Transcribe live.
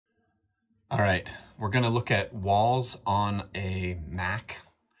All right, we're going to look at walls on a Mac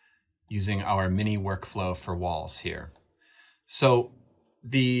using our mini workflow for walls here. So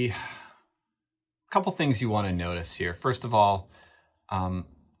the couple things you want to notice here. First of all,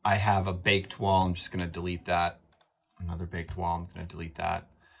 I have a baked wall. I'm just going to delete that. Another baked wall. I'm going to delete that.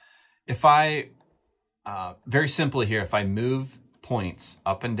 If I, very simply here, if I move points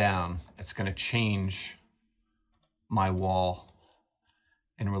up and down, it's going to change my wall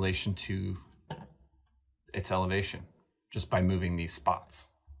in relation to its elevation just by moving these spots.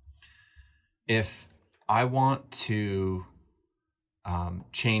 If I want to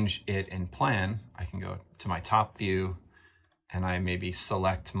change it in plan, I can go to my top view and I maybe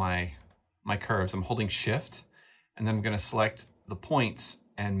select my curves. I'm holding shift and then I'm going to select the points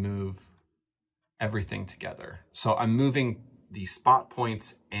and move everything together. So I'm moving the spot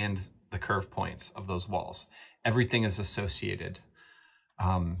points and the curve points of those walls. Everything is associated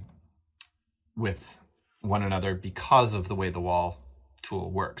with one another because of the way the wall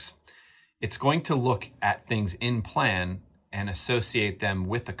tool works. It's going to look at things in plan and associate them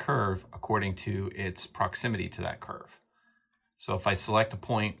with a curve according to its proximity to that curve. So if I select a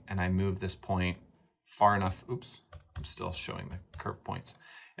point and I move this point far enough, oops, I'm still showing the curve points.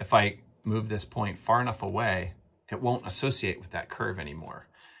 If I move this point far enough away, it won't associate with that curve anymore.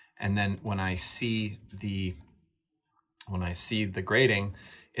 And then when I see the grading,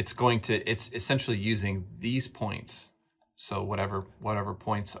 it's essentially using these points. So whatever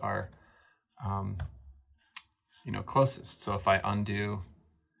points are, closest. So if I undo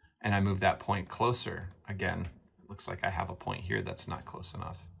and I move that point closer, again, it looks like I have a point here that's not close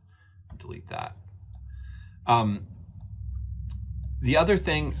enough. Delete that. The other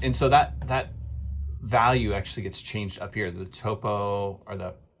thing, and so that value actually gets changed up here, the topo or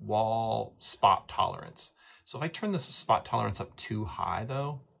the wall spot tolerance. So if I turn this spot tolerance up too high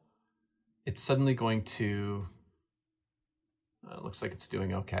though, it's suddenly going to, it looks like it's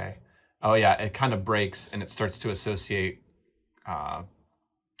doing okay. Oh yeah, it kind of breaks and it starts to associate,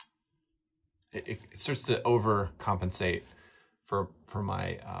 it starts to overcompensate for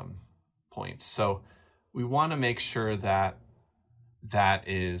my points. So we want to make sure that that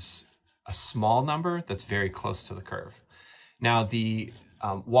is a small number that's very close to the curve. Now the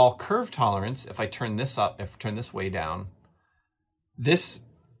wall curve tolerance, if I turn this up, if I turn this way down, this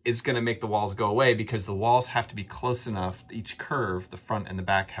is going to make the walls go away because the walls have to be close enough, each curve, the front and the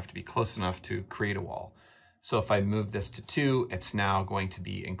back have to be close enough to create a wall. So if I move this to 2, it's now going to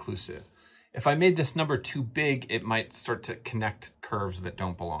be inclusive. If I made this number too big, it might start to connect curves that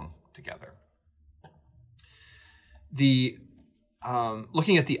don't belong together.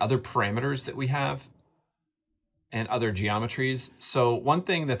 Looking at the other parameters that we have and other geometries. So one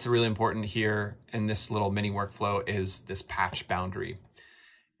thing that's really important here in this little mini workflow is this patch boundary.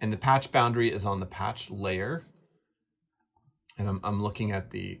 And the patch boundary is on the patch layer. And I'm looking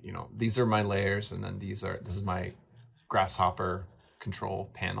at these are my layers, and then this is my grasshopper control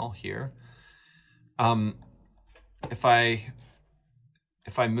panel here. If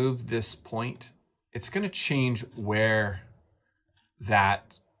I move this point, it's going to change where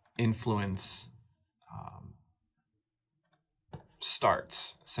that influence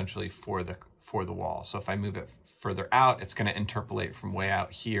starts essentially for the wall. So if I move it further out, it's going to interpolate from way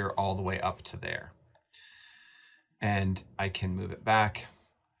out here all the way up to there. And I can move it back.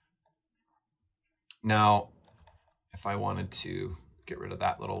 Now, if I wanted to get rid of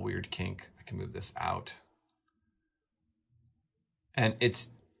that little weird kink, I can move this out. And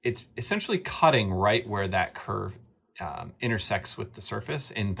it's essentially cutting right where that curve intersects with the surface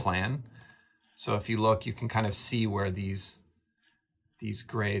in plan. So if you look, you can kind of see where these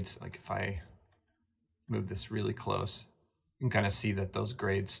grades, like if I move this really close, you can kind of see that those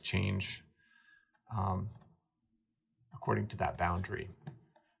grades change according to that boundary.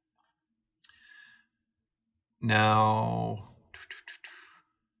 Now,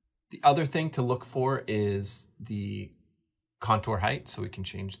 the other thing to look for is the contour height. So we can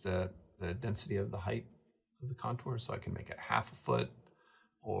change the density of the height of the contour. So I can make it 1/2 foot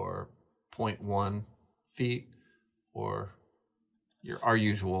or 0.1 feet or our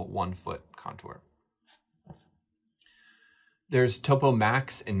usual 1 foot contour. There's topo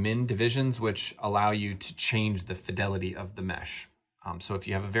max and min divisions, which allow you to change the fidelity of the mesh. So if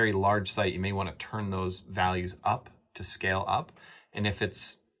you have a very large site, you may want to turn those values up to scale up. And if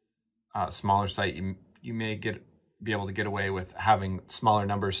it's a smaller site, you may be able to get away with having smaller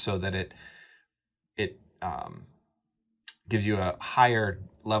numbers so that it gives you a higher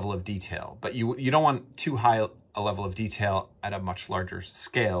level of detail. But you don't want too high a level of detail at a much larger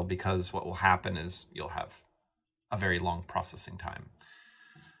scale, because what will happen is you'll have a very long processing time.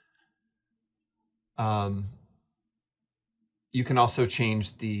 You can also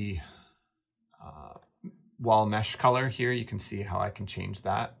change the wall mesh color here. You can see how I can change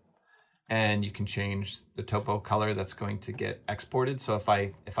that. And you can change the topo color that's going to get exported. So if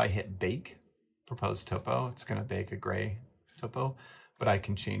I hit bake, propose topo, it's going to bake a gray topo, but I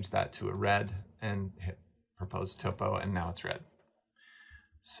can change that to a red and hit propose topo, and now it's red.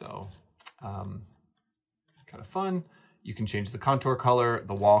 So kind of fun. You can change the contour color,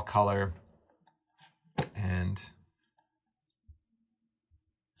 the wall color, and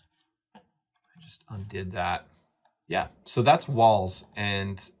I just undid that. Yeah, so that's walls,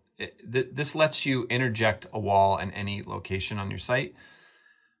 and this lets you interject a wall in any location on your site.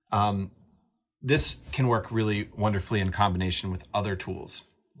 This can work really wonderfully in combination with other tools,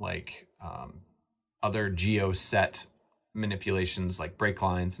 like other geo-set manipulations like break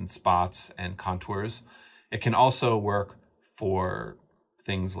lines and spots and contours. It can also work for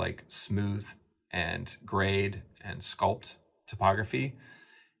things like smooth and grade and sculpt topography.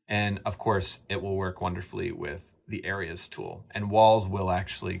 And of course, it will work wonderfully with the areas tool. And walls will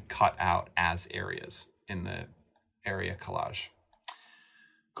actually cut out as areas in the area collage.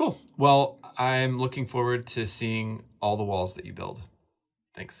 Cool. Well, I'm looking forward to seeing all the walls that you build.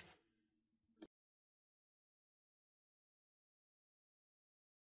 Thanks.